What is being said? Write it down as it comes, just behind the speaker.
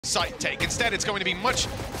site take. Instead, it's going to be much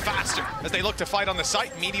faster as they look to fight on the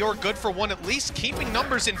site. Meteor good for one at least, keeping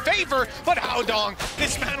numbers in favor, but Haodong,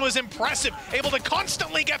 this man was impressive, able to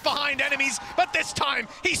constantly get behind enemies, but this time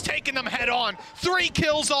he's taking them head on. 3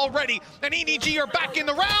 kills already, and EDG are back in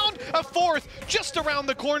the round. A 4th just around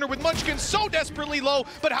the corner with Munchkin so desperately low,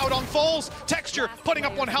 but Haodong falls. Texture putting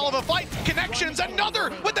up one hell of a fight. Connections,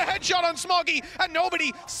 another with the headshot on Smoggy, and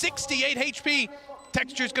nobody, 68 HP.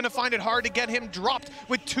 Texture's gonna find it hard to get him dropped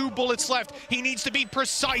with 2 bullets left. He needs to be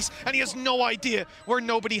precise, and he has no idea where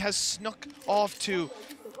nobody has snuck off to.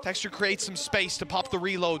 Texture creates some space to pop the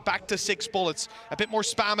reload, back to 6 bullets. A bit more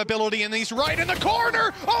spam ability, and he's right in the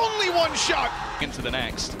corner! Only 1 shot! Into the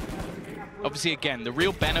next. Obviously, again, the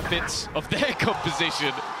real benefits of their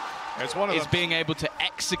composition is being able to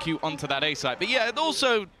execute onto that A site. But yeah, it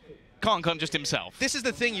also can't just himself. This is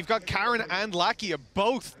the thing, you've got Karen and Lakia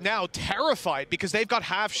both now terrified because they've got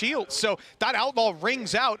half shields. So that outlaw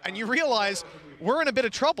rings out and you realize we're in a bit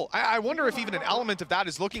of trouble. I wonder if even an element of that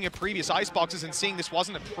is looking at previous iceboxes and seeing this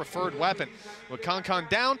wasn't a preferred weapon. With Kankan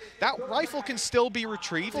down, that rifle can still be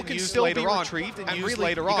retrieved and used later on. And really,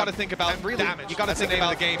 you got to think about damage. You got to think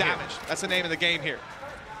about damage. That's the name of the game here.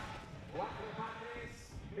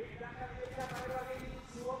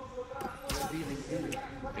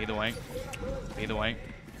 Either way,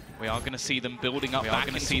 we are going to see them building up back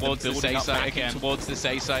towards this A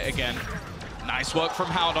site again. Nice work from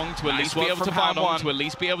Haodong to at least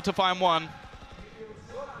be able to find one.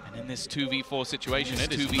 And in this 2v4 situation,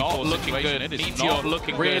 it is not looking good. It is not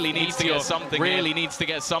looking good. Really needs to get something. Really needs to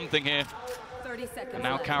get something here. And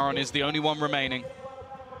now Karen is the only one remaining.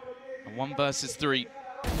 A 1 versus 3.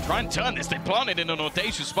 Try and turn this. They planted in an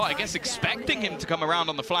audacious spot. I guess expecting him to come around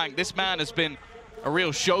on the flank. This man has been a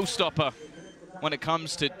real showstopper when it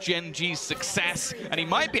comes to Gen.G's success, and he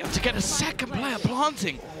might be able to get a second player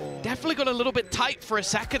planting. Definitely got a little bit tight for a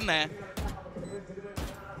second there.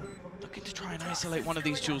 Looking to try and isolate one of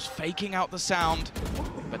these jewels, faking out the sound,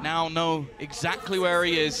 but now know exactly where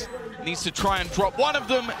he is. Needs to try and drop one of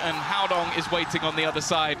them, and Haodong is waiting on the other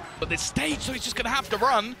side. But this stage, so he's just gonna have to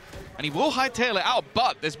run, and he will hightail it out,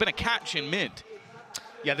 but there's been a catch in mid.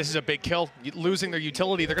 Yeah, this is a big kill. Losing their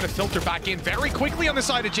utility, they're going to filter back in very quickly on the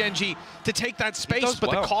side of Gen.G to take that space,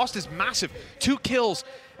 but the cost is massive. 2 kills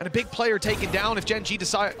and a big player taken down. If Gen.G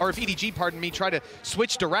decide, or if EDG, pardon me, try to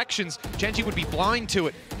switch directions, Gen.G would be blind to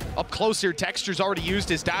it. Up close here, Texture's already used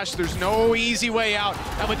his dash. There's no easy way out.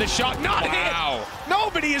 And with the shot not hit,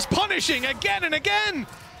 nobody is punishing again and again.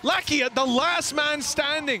 Lakia, the last man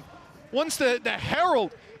standing. Once the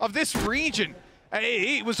herald of this region.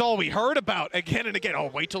 It was all we heard about again and again. Oh,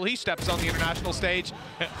 wait till he steps on the international stage.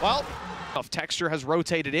 Well, Texture has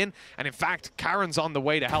rotated in, and in fact, Karen's on the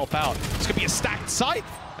way to help out. This could be a stacked site,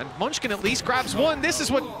 and Munchkin at least grabs one. This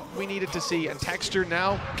is what we needed to see, and Texture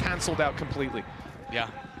now canceled out completely. Yeah.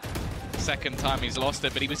 Second time he's lost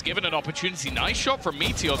it, but he was given an opportunity. Nice shot from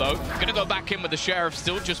Meteor, though. Gonna go back in with the Sheriff.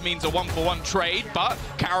 Still just means a 1-for-1 trade, but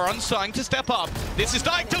Karen's starting to step up. This is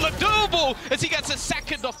starting to look doable as he gets a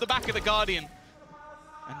second off the back of the Guardian.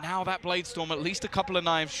 And now that Bladestorm, at least a couple of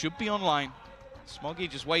knives should be online. Smoggy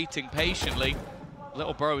just waiting patiently.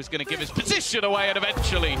 Little bro is going to give his position away, and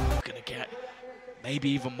eventually going to get maybe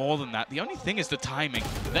even more than that. The only thing is the timing.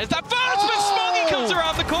 There's that first, but Smoggy comes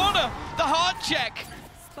around the corner. The hard check.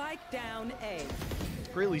 Spike down A.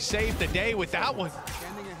 Really saved the day with that one.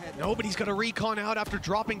 Nobody's going to recon out after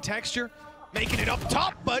dropping Texture. Making it up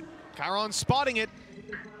top, but Karon's spotting it.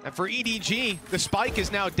 And for EDG, the spike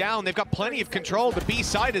is now down. They've got plenty of control. The B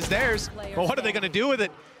side is theirs. But what are they going to do with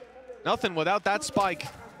it? Nothing without that spike.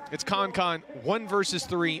 It's Kankan, 1 versus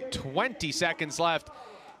 3, 20 seconds left.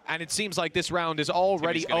 And it seems like this round is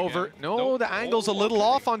already over. No, the angle's a little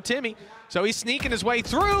off on Timmy. So he's sneaking his way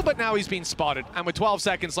through, but now he's being spotted. And with 12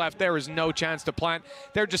 seconds left, there is no chance to plant.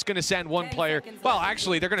 They're just going to send one player. Well,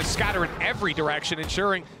 actually, they're going to scatter in every direction,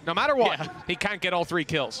 ensuring no matter what, he can't get all 3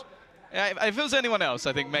 kills. If it was anyone else,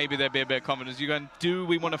 I think maybe there'd be a bit of confidence. You're going, do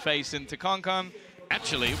we want to face into Kankan?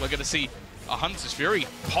 Actually, we're going to see a Hunter's Fury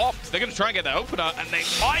popped. They're going to try and get that opener, and they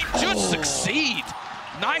might just succeed.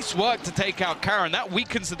 Nice work to take out Karen. That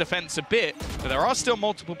weakens the defense a bit, but there are still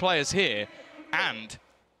multiple players here, and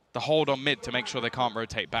the hold on mid to make sure they can't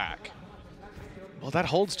rotate back. Well, that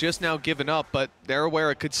hold's just now given up, but they're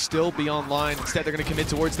aware it could still be online. Instead, they're going to commit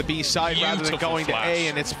towards the B side rather than going to A,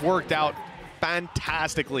 and it's worked out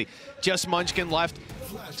fantastically. Just Munchkin left.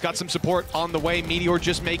 He's got some support on the way. Meteor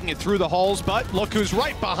just making it through the halls, but look who's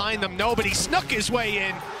right behind them. Nobody snuck his way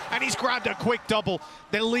in, and he's grabbed a quick double.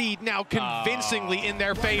 The lead now convincingly in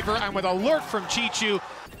their favor, and with a lurk from Chichu.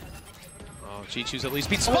 Oh, Chichu's at least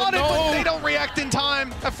been spotted, but they don't react in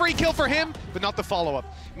time. A free kill for him, but not the follow-up.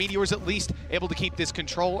 Meteor's at least able to keep this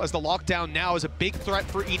control as the lockdown now is a big threat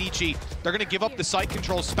for EDG. They're going to give up the site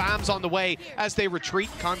control. Spams on the way as they retreat.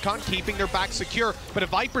 Concon keeping their back secure, but a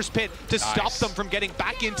Viper's Pit to stop them from getting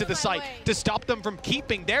back into the site, to stop them from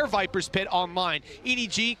keeping their Viper's Pit online.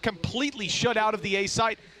 EDG completely shut out of the A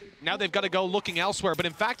site. Now they've got to go looking elsewhere, but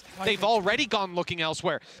in fact, they've already gone looking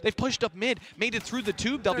elsewhere. They've pushed up mid, made it through the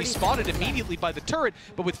tube. They'll be spotted immediately by the turret,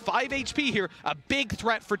 but with 5 HP here, a big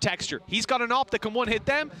threat for Texture. He's got an op that can one-hit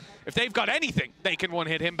them. If they've got anything, they can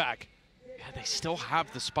one-hit him back. Yeah, they still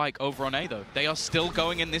have the spike over on A, though. They are still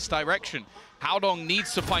going in this direction. Howdong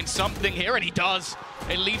needs to find something here, and he does.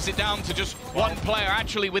 It leaves it down to just one player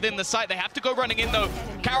actually within the site. They have to go running in, though.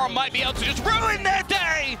 Karon might be able to just ruin their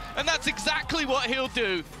day, and that's exactly what he'll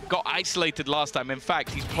do. Got isolated last time. In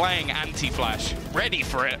fact, he's playing anti-flash, ready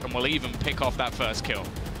for it, and will even pick off that first kill.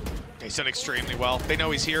 He's done extremely well. They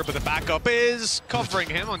know he's here, but the backup is covering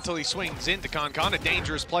him until he swings into Concon. A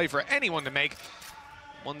dangerous play for anyone to make.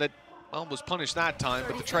 One that, well, was punished that time,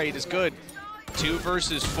 but the trade is good. 2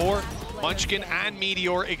 versus 4. Munchkin and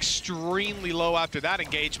Meteor extremely low after that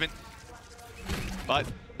engagement. But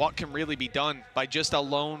what can really be done by just a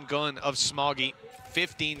lone gun of Smoggy?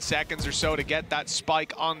 15 seconds or so to get that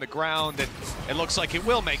spike on the ground, and it looks like it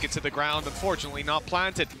will make it to the ground. Unfortunately, not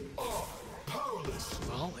planted.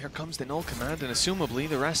 Well, here comes the null command, and assumably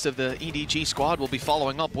the rest of the EDG squad will be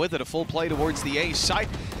following up with it. A full play towards the A site.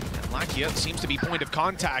 Lakia seems to be point of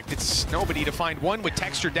contact. It's nobody to find one with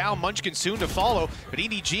Texture down. Munchkin soon to follow, but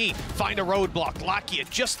EDG find a roadblock. Lakia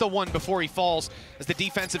just the one before he falls as the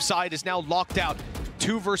defensive side is now locked out.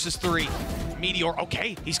 2 versus 3. Meteor,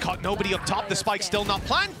 okay, he's caught nobody up top. The spike still not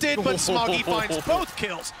planted, but Smoggy finds both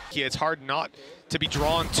kills. Yeah, it's hard not to be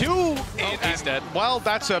drawn to. He's dead. Well,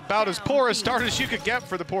 that's about as poor a start as you could get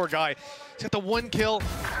for the poor guy. He's got the 1 kill,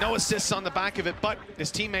 no assists on the back of it, but his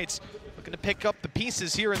teammates looking to pick up the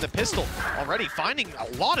pieces here in the pistol. Already finding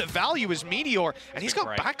a lot of value is Meteor, and he's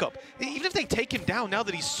got backup. Even if they take him down now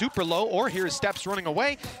that he's super low or hear his steps running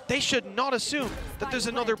away, they should not assume that there's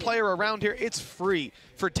another player around here. It's free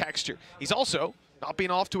for Texture. He's also not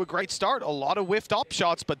been off to a great start. A lot of whiffed op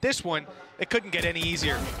shots, but this one, it couldn't get any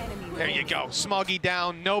easier. There you go. Smoggy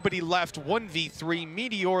down, nobody left. 1v3,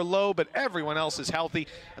 Meteor low, but everyone else is healthy,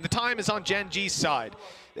 and the time is on Gen.G's side.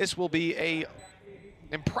 This will be a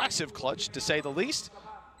impressive clutch, to say the least.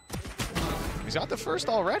 He's got the first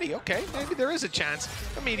already. Okay, maybe there is a chance.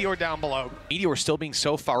 A Meteor down below. Meteor still being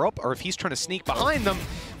so far up, or if he's trying to sneak behind them,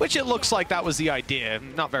 which it looks like that was the idea.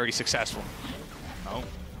 Not very successful. Oh,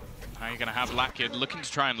 now you're going to have Lakia looking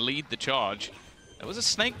to try and lead the charge. There was a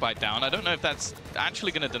snake bite down. I don't know if that's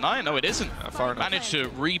actually going to deny it. No, it isn't. Far enough. Managed to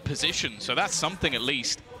reposition, so that's something at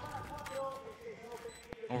least.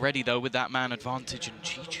 Already, though, with that man advantage and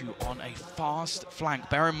Chichu on a fast flank.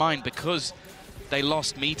 Bear in mind, because they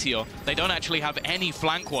lost Meteor, they don't actually have any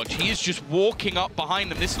flank watch. He is just walking up behind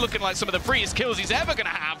them. This is looking like some of the freest kills he's ever going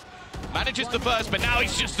to have. Manages the first, but now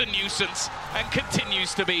he's just a nuisance and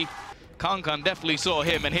continues to be. Concon definitely saw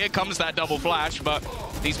him, and here comes that double flash, but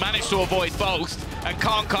he's managed to avoid both. And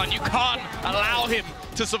Concon, you can't allow him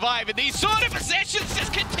to survive in these sort of positions.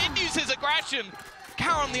 Just continues his aggression.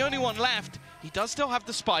 Karon, the only one left. He does still have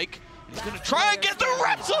the spike. He's going to try and get the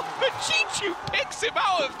reps off, and Chichu picks him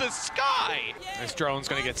out of the sky. This drone's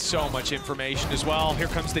going to get so much information as well. Here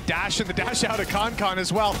comes the dash, and the dash out of Concon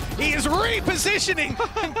as well. He is repositioning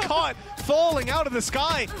and caught falling out of the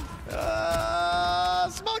sky.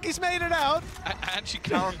 Smoggy's made it out. Actually,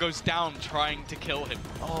 Karon goes down trying to kill him.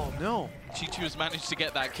 Oh, no. Chichu has managed to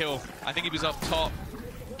get that kill. I think he was up top.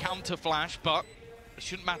 Counter flash, but it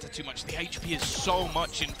shouldn't matter too much. The HP is so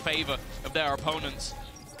much in favor of their opponents.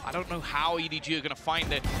 I don't know how EDG are going to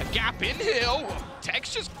find a gap in here. Oh,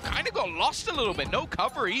 Texture's kind of got lost a little bit. No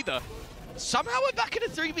cover either. Somehow we're back in a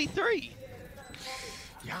 3v3.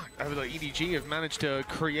 Yeah, the EDG have managed to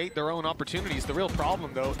create their own opportunities. The real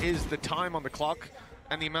problem, though, is the time on the clock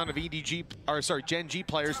and the amount of Gen.G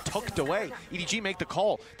players tucked away. EDG make the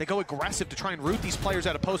call. They go aggressive to try and root these players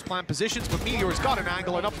out of post-plant positions, but Meteor's got an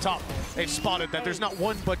angle, and up top, they've spotted that there's not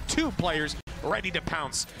 1 but 2 players ready to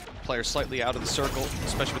pounce. Player slightly out of the circle,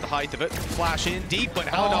 especially with the height of it. Flash in deep, but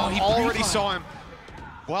Howdong already saw him.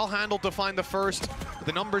 Well handled to find the first.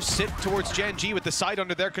 The numbers sit towards Gen.G with the site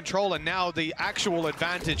under their control, and now the actual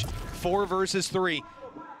advantage. 4 versus 3.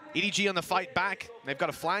 EDG on the fight back. They've got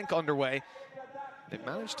a flank underway. They've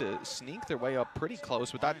managed to sneak their way up pretty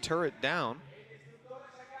close with that turret down.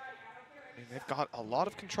 They've got a lot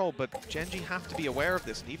of control, but Gen.G have to be aware of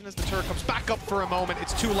this. And even as the turret comes back up for a moment,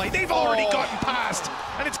 it's too late. They've already gotten past,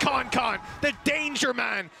 and it's Con, the danger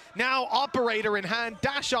man. Now operator in hand,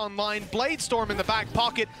 dash online, Bladestorm in the back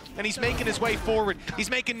pocket, and he's making his way forward. He's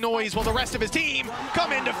making noise while the rest of his team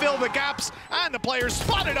come in to fill the gaps, and the players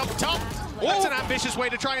spotted up top. That's an ambitious way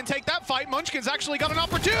to try and take that fight. Munchkin's actually got an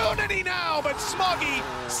opportunity now, but Smoggy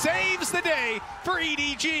saves the day for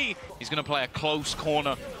EDG. He's going to play a close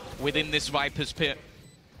corner within this Viper's pit.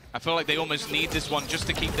 I feel like they almost need this one just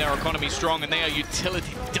to keep their economy strong, and they are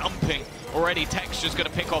utility dumping already. Texture's going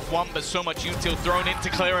to pick off one, but so much util thrown in to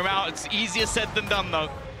clear him out. It's easier said than done, though,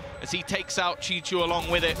 as he takes out Chichu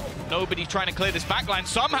along with it. Nobody trying to clear this backline.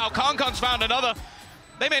 Somehow Con's found another.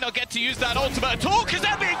 They may not get to use that ultimate at all because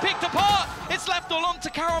they're being picked apart. It's left all on to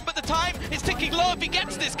Karon, but the time is ticking low. If he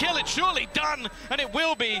gets this kill, it's surely done, and it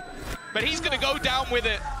will be. But he's going to go down with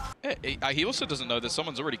it. He also doesn't know that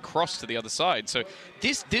someone's already crossed to the other side, so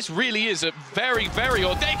this really is a very, very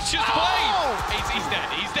audacious play. He's dead.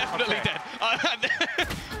 He's definitely dead.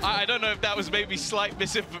 I don't know if that was maybe slight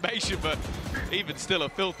misinformation, but even still a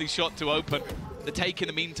filthy shot to open. The take in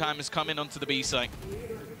the meantime has come in onto the B site.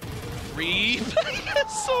 No.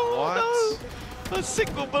 A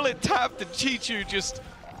single bullet tapped, and Chichu just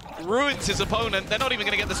ruins his opponent. They're not even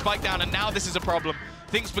going to get the spike down, and now this is a problem.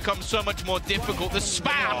 Things become so much more difficult. The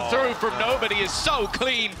spam through from nobody is so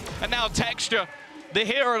clean. And now Texture, the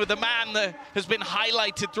hero, the man that has been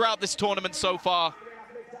highlighted throughout this tournament so far.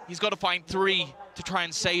 He's got to find 3 to try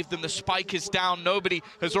and save them. The spike is down. Nobody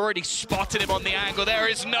has already spotted him on the angle. There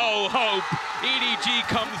is no hope. EDG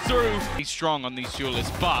come through. He's strong on these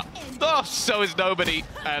duelists, but so is nobody.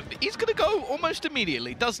 And he's going to go almost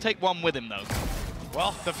immediately. Does take one with him, though.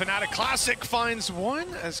 Well, the Fnatic Classic finds one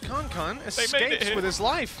as Con escapes with his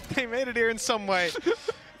life. They made it here in some way.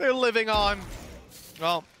 They're living on.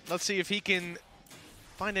 Well, let's see if he can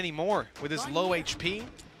find any more with his low HP.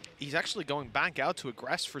 He's actually going back out to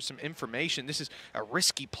aggress for some information. This is a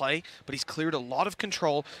risky play, but he's cleared a lot of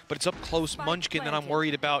control, but it's up close. Munchkin that I'm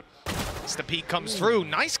worried about. As the peak comes through,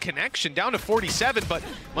 nice connection down to 47, but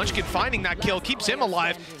Munchkin finding that kill keeps him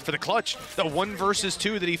alive for the clutch. The 1 versus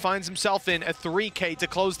 2 that he finds himself in, a 3K to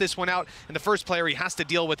close this one out, and the first player he has to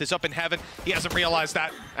deal with is up in heaven. He hasn't realized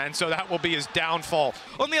that, and so that will be his downfall.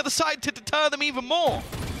 On the other side to deter them even more.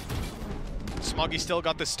 Smoggy still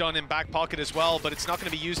got the stun in back pocket as well, but it's not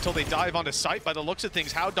going to be used till they dive onto site. By the looks of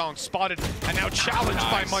things, Howdong spotted and now challenged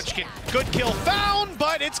by Munchkin. Good kill found,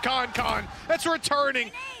 but it's Con that's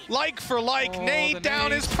returning like for like. Nade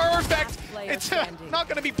down is perfect. It's not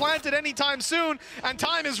going to be planted anytime soon, and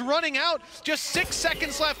time is running out. Just 6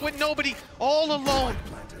 seconds left with nobody, all alone.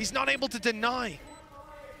 He's not able to deny.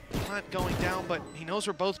 Plant going down, but he knows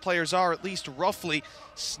where both players are, at least roughly.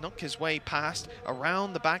 Snuck his way past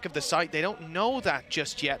around the back of the site. They don't know that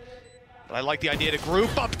just yet, but I like the idea to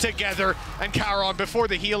group up together and Karon before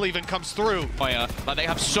the heal even comes through. But they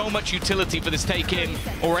have so much utility for this take-in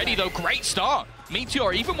already, though. Great start.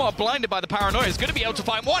 Meteor, even while blinded by the paranoia, is going to be able to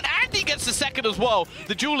find one, and he gets the second as well.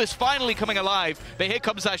 The Jewel is finally coming alive, but here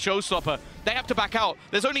comes that showstopper. They have to back out.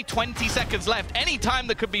 There's only 20 seconds left. Any time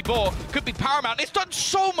that could be bought could be paramount. It's done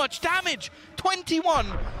so much damage. 21.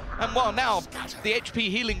 And well, now the HP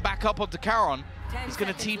healing back up onto Karon. He's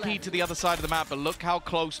going to TP to the other side of the map, but look how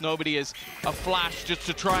close nobody is. A flash just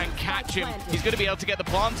to try and catch him. He's going to be able to get the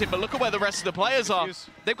plant in, but look at where the rest of the players are.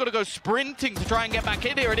 They've got to go sprinting to try and get back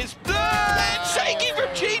in here. It is shaky from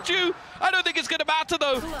Chichu. I don't think it's going to matter,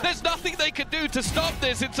 though. There's nothing they can do to stop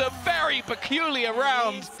this. It's a very peculiar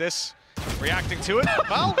round. This reacting to it,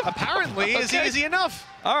 well, apparently is easy enough.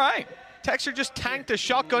 All right. Texture just tanked a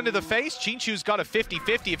shotgun to the face. Chichu's got a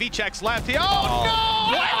 50-50. If he checks left, no!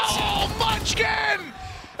 Oh, Munchkin!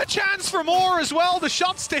 A chance for more as well. The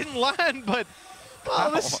shots didn't land, but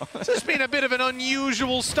well, this has been a bit of an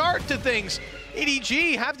unusual start to things.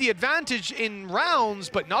 EDG have the advantage in rounds,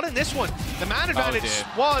 but not in this one. The man advantage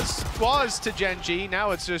was to Gen.G.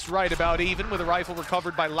 Now it's just right about even with a rifle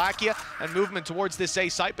recovered by Lakia and movement towards this A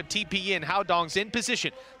site, but TP in. Howdong's in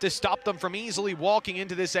position to stop them from easily walking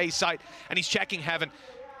into this A site, and he's checking heaven.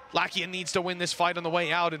 Lakia needs to win this fight on the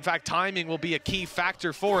way out. In fact, timing will be a key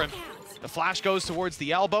factor for him. The flash goes towards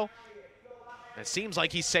the elbow. It seems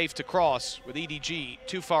like he's safe to cross with EDG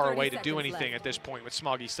too far away to do anything at this point with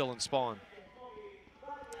Smoggy still in spawn.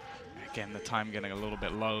 Again, the time getting a little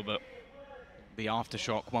bit low, but the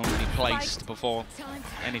aftershock won't be placed before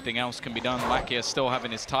anything else can be done. Lakia still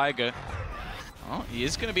having his Tiger. Oh, he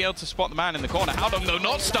is going to be able to spot the man in the corner. Howdong, though,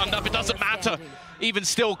 not stunned up. It doesn't matter. Even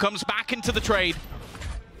still comes back into the trade.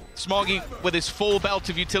 Smoggy with his full belt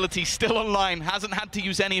of utility still online. Hasn't had to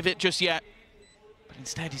use any of it just yet.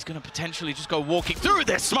 Instead, he's going to potentially just go walking through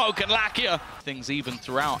this smoke, and Lakia. Things even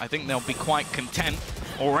throughout. I think they'll be quite content.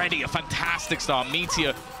 Already a fantastic start.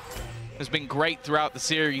 Meteor has been great throughout the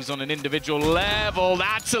series on an individual level.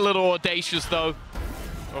 That's a little audacious, though.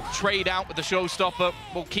 We'll trade out with the showstopper.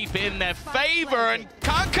 We'll keep it in their favor, and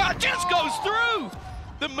Kanka just goes through.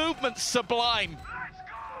 The movement's sublime.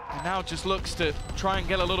 And now just looks to try and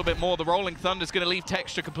get a little bit more. The Rolling Thunder's going to leave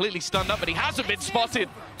Texture completely stunned up, but he hasn't been spotted.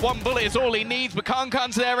 One bullet is all he needs, but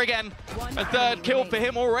Kankan's there again. A third kill for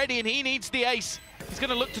him already, and he needs the ace. He's going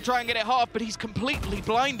to look to try and get it half, but he's completely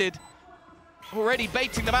blinded. Already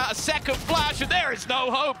baiting them out. A second flash, and there is no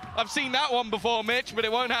hope. I've seen that one before, Mitch, but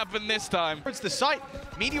it won't happen this time. It's the site.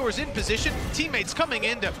 Meteor's in position. Teammates coming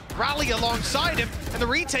in to rally alongside him. And the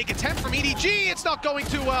retake attempt from EDG. It's not going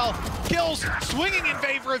too well. Kills swinging in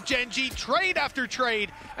favor of Gen.G. Trade after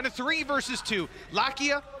trade. And a 3 versus 2.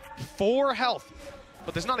 Lakia, 4 health.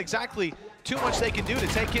 But there's not exactly too much they can do to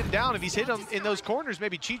take him down. If he's hit him in those corners,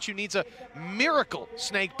 maybe Chichu needs a miracle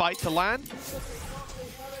snake bite to land.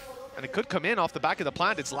 And it could come in off the back of the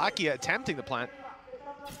plant. It's Lakia attempting the plant.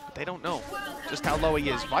 But they don't know just how low he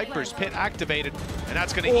is. Viper's Pit activated, and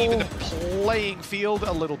that's going to even the playing field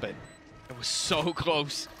a little bit. It was so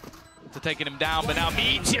close to taking him down, but now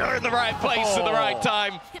Meteor in the right place at the right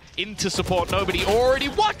time. Into support, nobody already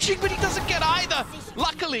watching, but he doesn't get either.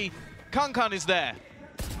 Luckily, Kankan is there.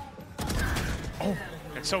 Oh,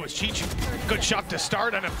 and so is Chichu. Good shot to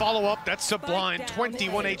start and a follow-up. That's sublime.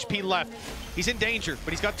 21 HP left. He's in danger,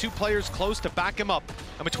 but he's got 2 players close to back him up.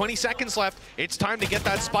 And with 20 seconds left, it's time to get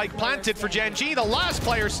that spike planted for Gen.G. The last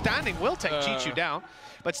player standing will take Chichu down,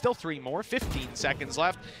 but still 3 more, 15 seconds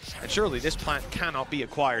left. And surely this plant cannot be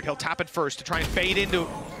acquired. He'll tap it first to try and fade into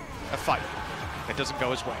a fight. It doesn't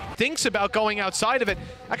go his way. Thinks about going outside of it.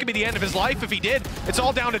 That could be the end of his life if he did. It's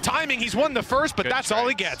all down to timing. He's won the first, but that's all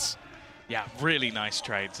he gets. Yeah, really nice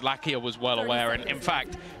trades. Lakia was well aware, and in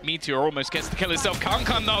fact, Meteor almost gets to kill himself.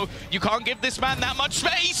 Kankan, though, you can't give this man that much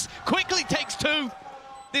space. Quickly takes 2.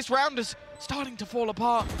 This round is starting to fall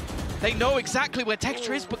apart. They know exactly where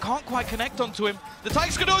Texture is, but can't quite connect onto him. The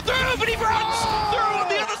Tyke's going to go through, but he runs through on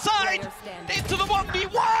the other side into the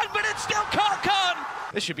 1v1, but it's still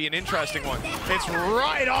Kankan. This should be an interesting one. It's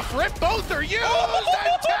right off rip. Both are used,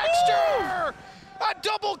 and Texture! A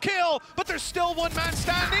double kill, but there's still 1 man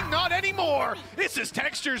standing. Not anymore. This is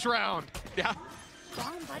Texture's round. Yeah.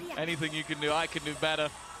 Anything you can do, I can do better.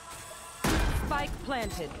 Spike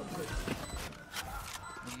planted.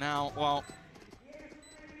 And now, well,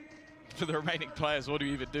 for the remaining players, what do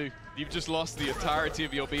you even do? You've just lost the entirety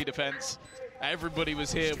of your B defense. Everybody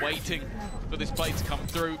was here waiting for this play to come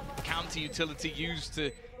through. Counter utility used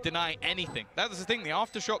to deny anything. That was the thing. The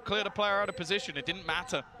aftershock cleared a player out of position. It didn't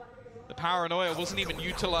matter. The paranoia wasn't even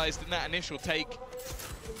utilized in that initial take.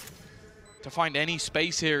 To find any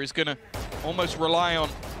space here is going to almost rely on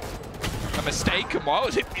a mistake. And what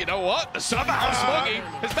was it? You know what? Somehow Smoggy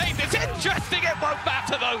has made this interesting. It won't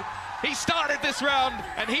matter, though. He started this round,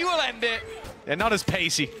 and he will end it. And not as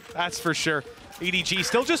pacey, that's for sure. EDG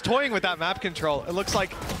still just toying with that map control. It looks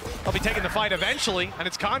like they'll be taking the fight eventually, and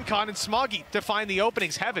it's Kankan and Smoggy to find the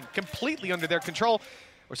openings. Heaven completely under their control,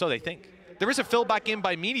 or so they think. There is a fill back in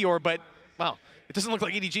by Meteor, but, well, it doesn't look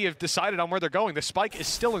like EDG have decided on where they're going. The spike is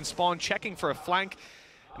still in spawn, checking for a flank.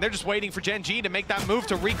 And they're just waiting for Gen.G to make that move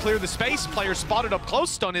to re-clear the space. Player spotted up close,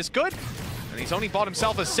 stun is good. And he's only bought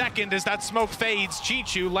himself a second as that smoke fades.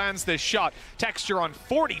 Chichu lands this shot. Texture on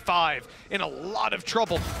 45, in a lot of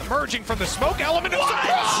trouble. Emerging from the smoke element of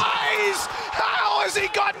surprise! How has he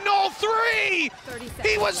gotten all 3?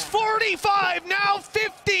 He was 45, now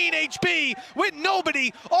 15 HP, with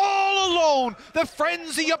nobody, all alone. The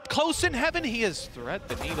frenzy up close in heaven. He has thread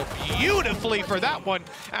the needle beautifully for that one.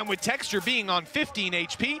 And with Texture being on 15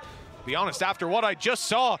 HP, to be honest, after what I just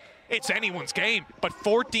saw, it's anyone's game, but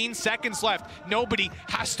 14 seconds left. Nobody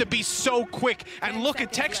has to be so quick. And look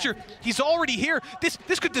at Texture, he's already here. This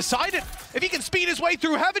could decide it. If he can speed his way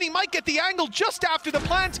through heaven, he might get the angle just after the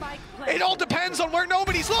plant. It all depends on where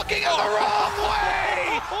nobody's looking. In the wrong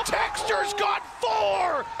way! Texture's got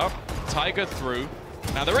 4! Up, Tiger through.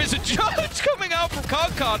 Now there is a judge coming out from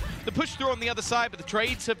Kankan. The push through on the other side, but the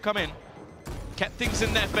trades have come in. Kept things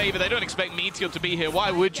in their favor. They don't expect Meteor to be here. Why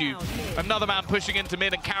would you? Another man pushing into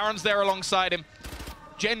mid, and Karen's there alongside him.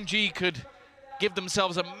 Gen.G could give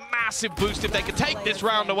themselves a massive boost if they could take this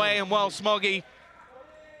round away, and well, Smoggy,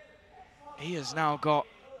 he has now got...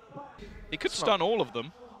 He could stun all of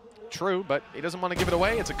them. True, but he doesn't want to give it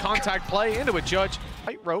away. It's a contact play into a judge.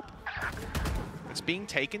 Tight rope. It's being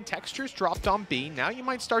taken. Texture's dropped on B. Now you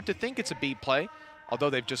might start to think it's a B play. although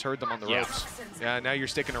they've just heard them on the ropes. Yeah, now you're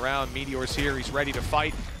sticking around. Meteor's here. He's ready to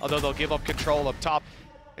fight, although they'll give up control up top.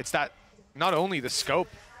 It's that not only the scope,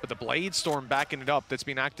 but the Blade Storm backing it up that's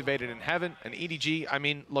been activated in Heaven. And EDG, I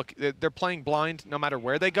mean, look, they're playing blind no matter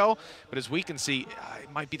where they go, but as we can see,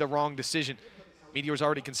 it might be the wrong decision. Meteor's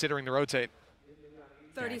already considering the rotate.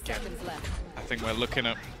 30 seconds left. I think we're looking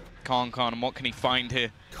at Khan and what can he find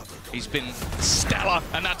here? He's been stellar,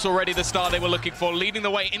 and that's already the star they were looking for, leading the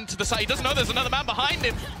way into the side. He doesn't know there's another man behind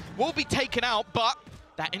him. Will be taken out, but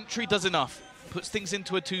that entry does enough. Puts things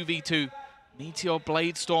into a 2v2. Meteor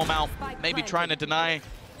Blade Storm out, maybe trying to deny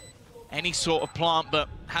any sort of plant, but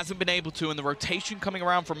hasn't been able to. And the rotation coming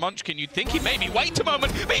around from Munchkin, you'd think he'd maybe wait a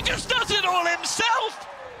moment, but he just does it all himself!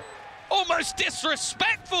 Almost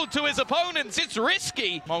disrespectful to his opponents. It's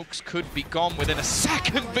risky. Smokes could be gone within a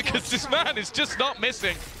second because this man is just not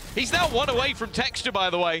missing. He's now 1 away from Texture, by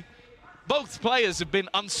the way. Both players have been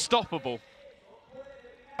unstoppable.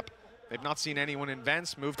 They've not seen anyone in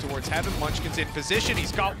vents move towards Heaven. Munchkin's in position.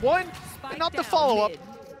 He's got one, but not the follow-up.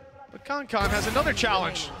 But Khan has another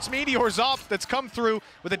challenge. It's Meteor's up that's come through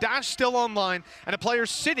with a dash still online and a player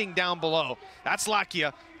sitting down below. That's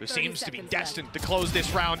Lakia, who seems to be destined to close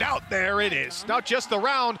this round out. There it is. Not just the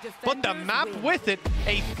round, but the map with it.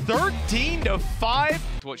 A 13-5.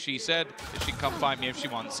 What she said, she can come find me if she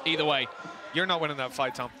wants. Either way. You're not winning that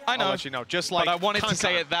fight, Tom. I know. I'll let you know. Just like but I wanted to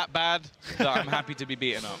say it that bad that I'm happy to be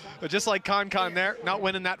beaten up. But just like Khan there, not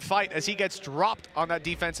winning that fight as he gets dropped on that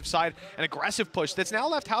defensive side. An aggressive push that's now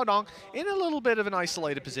left Haodong in a little bit of an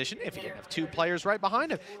isolated position if he didn't have 2 players right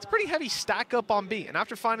behind him. It's a pretty heavy stack up on B. And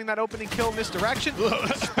after finding that opening kill in this direction,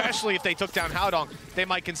 especially if they took down Haodong, they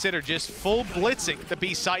might consider just full blitzing the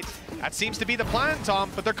B site. That seems to be the plan,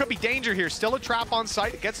 Tom, but there could be danger here. Still a trap on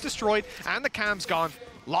site. It gets destroyed, and the cam's gone.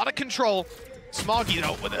 A lot of control. Smoggy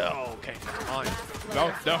though, okay, never mind.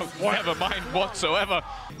 No, never mind whatsoever.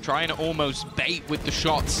 Trying to almost bait with the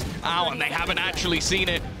shots. Ow, and they haven't actually seen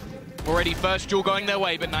it. Already first duel going their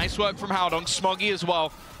way, but nice work from Haodong. Smoggy as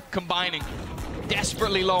well, combining.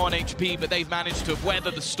 Desperately low on HP, but they've managed to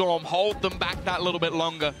weather the storm, hold them back that little bit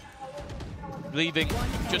longer. Leaving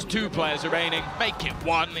just 2 players remaining. Make it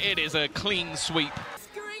 1. It is a clean sweep.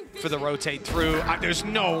 For the rotate through. There's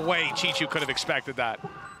no way Chichu could have expected that.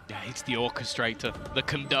 Yeah, it's the orchestrator, the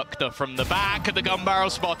conductor from the back of the gun barrel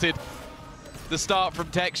spotted. The start from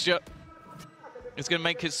Texture is going to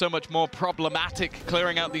make it so much more problematic.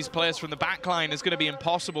 Clearing out these players from the back line is going to be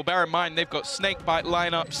impossible. Bear in mind, they've got snakebite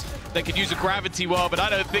lineups. They could use a gravity well, but I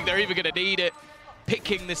don't think they're even going to need it.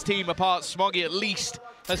 Picking this team apart, Smoggy at least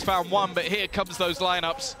has found 1, but here comes those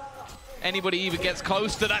lineups. Anybody even gets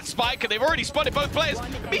close to that spike, and they've already spotted both players.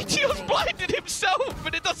 Meteor's blinded himself,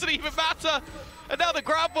 but it doesn't even matter. And now the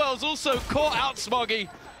Grabwell's also caught out Smoggy.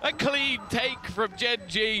 A clean take from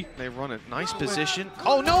Gen.G. They run a nice position.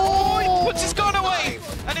 Oh no! He puts his gun away!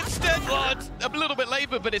 And instead, a little bit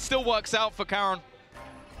later, but it still works out for Karen.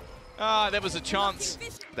 There was a chance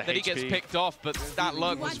that he gets picked off, but that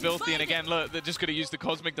luck was filthy. And again, look, they're just going to use the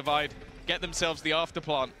Cosmic Divide, get themselves the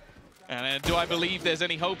afterplant. And do I believe there's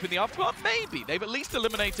any hope in the afterplant? Maybe. They've at least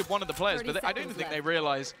eliminated one of the players, but I don't think they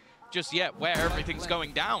realize just yet where everything's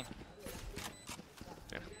going down.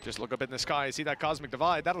 Yeah, just look up in the sky, see that Cosmic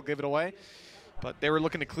Divide, that'll give it away. But they were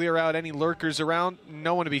looking to clear out any lurkers around,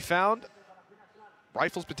 no one to be found.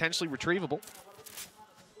 Rifles potentially retrievable.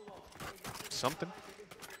 Something.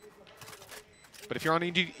 But if you're on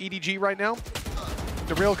EDG right now,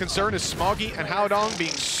 the real concern is Smoggy and Haodong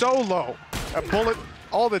being so low. A bullet,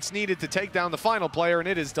 all that's needed to take down the final player, and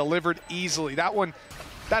it is delivered easily. That one,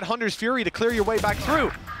 that Hunter's Fury to clear your way back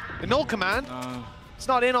through. The null command, it's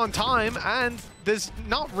not in on time, and there's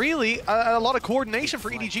not really a lot of coordination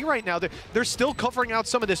for EDG right now. They're still covering out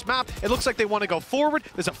some of this map. It looks like they want to go forward.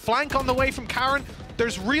 There's a flank on the way from Karen.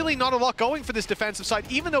 There's really not a lot going for this defensive side,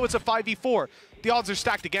 even though it's a 5v4. The odds are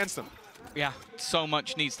stacked against them. Yeah, so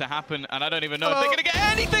much needs to happen, and I don't even know if they're going to get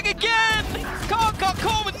anything again! Khan got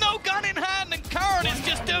caught with no gun in hand, and Karen is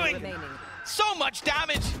just doing so much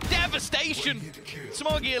damage, devastation.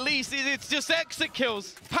 Smoggy at least, it's just exit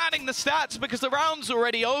kills, padding the stats because the round's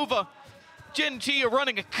already over. Gen.G are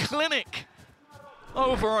running a clinic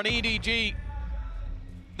over on EDG.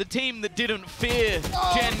 The team that didn't fear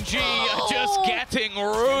Gen.G are just getting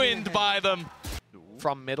ruined by them.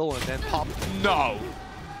 From middle and then pop. No.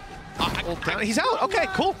 He's out. Okay,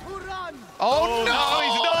 cool. Oh, no,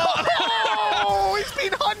 he's not. Oh, he's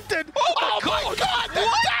been hunted. Oh my God, the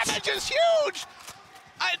damage is huge.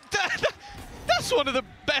 That's one of the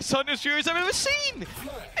best Hunter's Furies I've ever seen.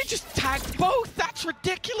 They just tagged both. That's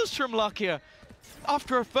ridiculous from Lakia.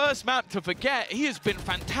 After a first map to forget, he has been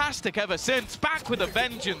fantastic ever since. Back with a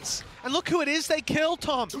vengeance. And look who it is they kill,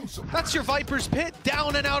 Tom. That's your Viper's Pit,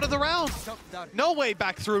 down and out of the round. No way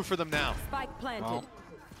back through for them now. Spike planted. Well,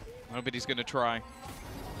 nobody's going to try.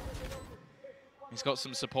 He's got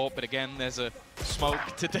some support, but again, there's a smoke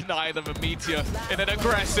to deny them a meteor in an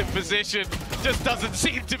aggressive position. Just doesn't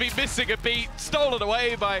seem to be missing a beat. Stolen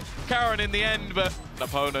away by Karen in the end, but an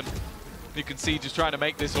opponent, you can see, just trying to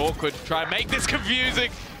make this awkward, try and make this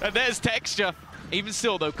confusing, and there's Texture. Even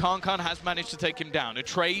still, though, Khan has managed to take him down. A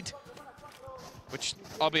trade, which,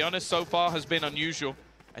 I'll be honest, so far has been unusual.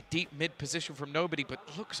 A deep mid position from nobody, but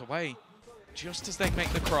looks away. Just as they make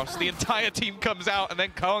the cross, the entire team comes out, and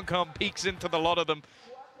then Khan peeks into the lot of them.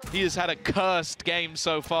 He has had a cursed game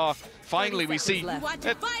so far. Finally, we see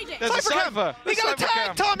there's a Cypher. He got a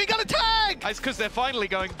tag, Tom! He got a tag! It's because they're finally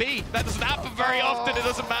going B. That doesn't happen very often. It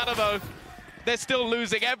doesn't matter, though. They're still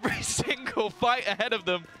losing every single fight ahead of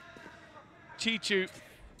them. Chichu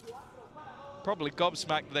probably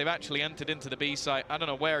gobsmacked that they've actually entered into the B site. I don't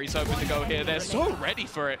know where he's hoping to go here. They're so ready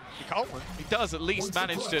for it. He does at least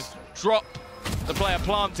manage to drop the player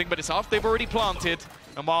planting, but it's after they've already planted.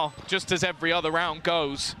 And while just as every other round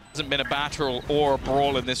goes, hasn't been a battle or a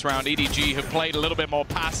brawl in this round. EDG have played a little bit more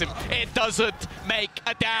passive. It doesn't make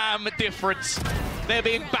a damn difference. They're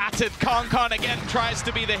being battered. Khan again tries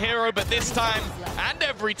to be the hero, but this time and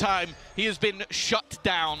every time he has been shut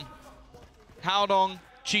down. Haodong,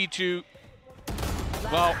 Chichu,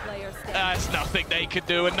 well, there's nothing they could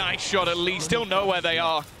do. A nice shot at least. Still know where they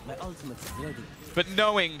are. But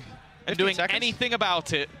knowing and doing anything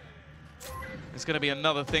about it is going to be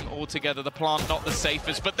another thing altogether. The plant not the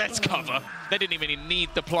safest, but that's cover. They didn't even need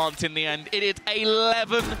the plant in the end. It is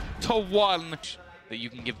 11-1 that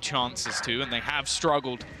you can give chances to, and they have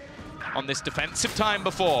struggled on this defensive time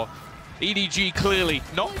before. EDG clearly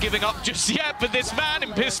not giving up just yet, but this man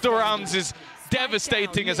in pistol rounds is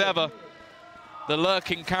devastating as ever. The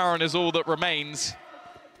lurking Karen is all that remains.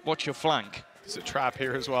 Watch your flank. It's a trap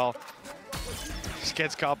here as well. Just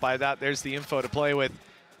gets caught by that. There's the info to play with.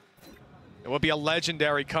 It would be a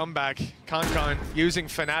legendary comeback. Khan using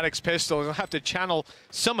Fnatic's pistol. He'll have to channel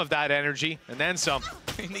some of that energy and then some.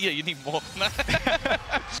 Yeah, you need more than that.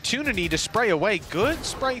 Opportunity to spray away. Good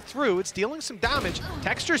spray through. It's dealing some damage.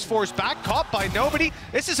 Texture's forced back, caught by nobody.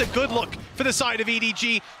 This is a good look for the side of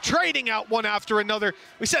EDG, trading out one after another.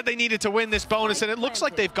 We said they needed to win this bonus, and it looks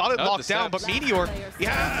like they've got it locked down, but Meteor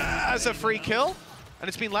has a free kill. And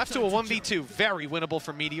it's been left to a 1v2. Very winnable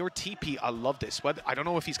for Meteor. TP, I love this. I don't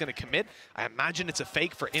know if he's going to commit. I imagine it's a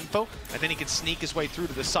fake for info, and then he can sneak his way through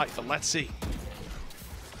to the site, but let's see.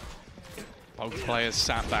 Both players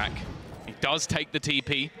sat back. He does take the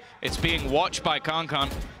TP. It's being watched by Khan.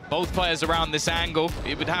 Both players around this angle.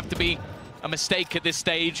 It would have to be a mistake at this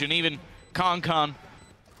stage, and even Khan,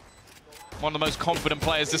 one of the most confident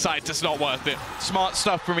players, decides it's not worth it. Smart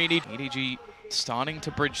stuff from EDG. Starting to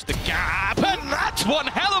bridge the gap, and that's one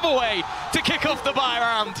hell of a way to kick off the buy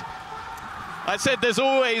round. I said there's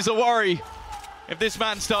always a worry if this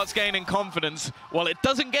man starts gaining confidence. Well, it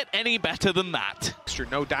doesn't get any better than that. Extra,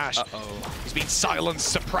 no dash. He's been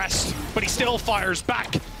silenced, suppressed, but he still fires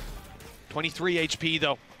back. 23 HP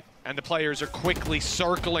though, and the players are quickly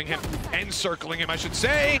circling him, encircling him, I should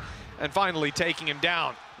say, and finally taking him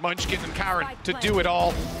down. Munchkin and Karen to do it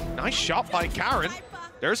all. Nice shot by Karen.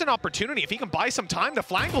 There's an opportunity. If he can buy some time, the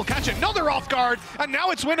flank will catch another off guard, and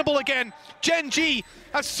now it's winnable again. Gen.G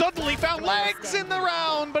has suddenly found legs in the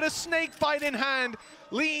round, but a snake bite in hand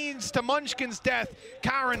leads to Munchkin's death.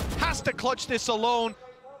 Karen has to clutch this alone.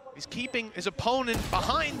 He's keeping his opponent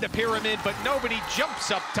behind the pyramid, but nobody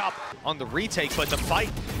jumps up top on the retake, but the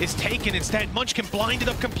fight is taken instead. Munchkin blinded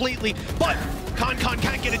up completely, but Khan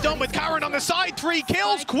can't get it done with Karen on the side. 3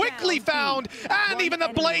 kills quickly found, and even the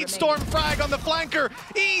Blade Storm frag on the flanker.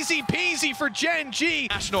 Easy peasy for Gen.G.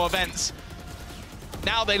 National events.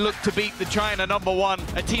 Now they look to beat the China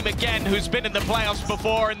 #1, a team again who's been in the playoffs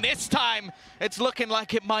before, and this time it's looking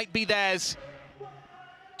like it might be theirs.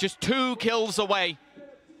 Just 2 kills away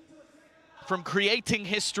from creating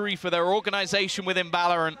history for their organization within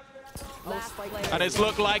Valorant. And it's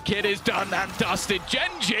looked like it is done and dusted.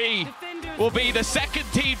 Gen.G will be the second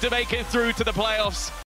team to make it through to the playoffs.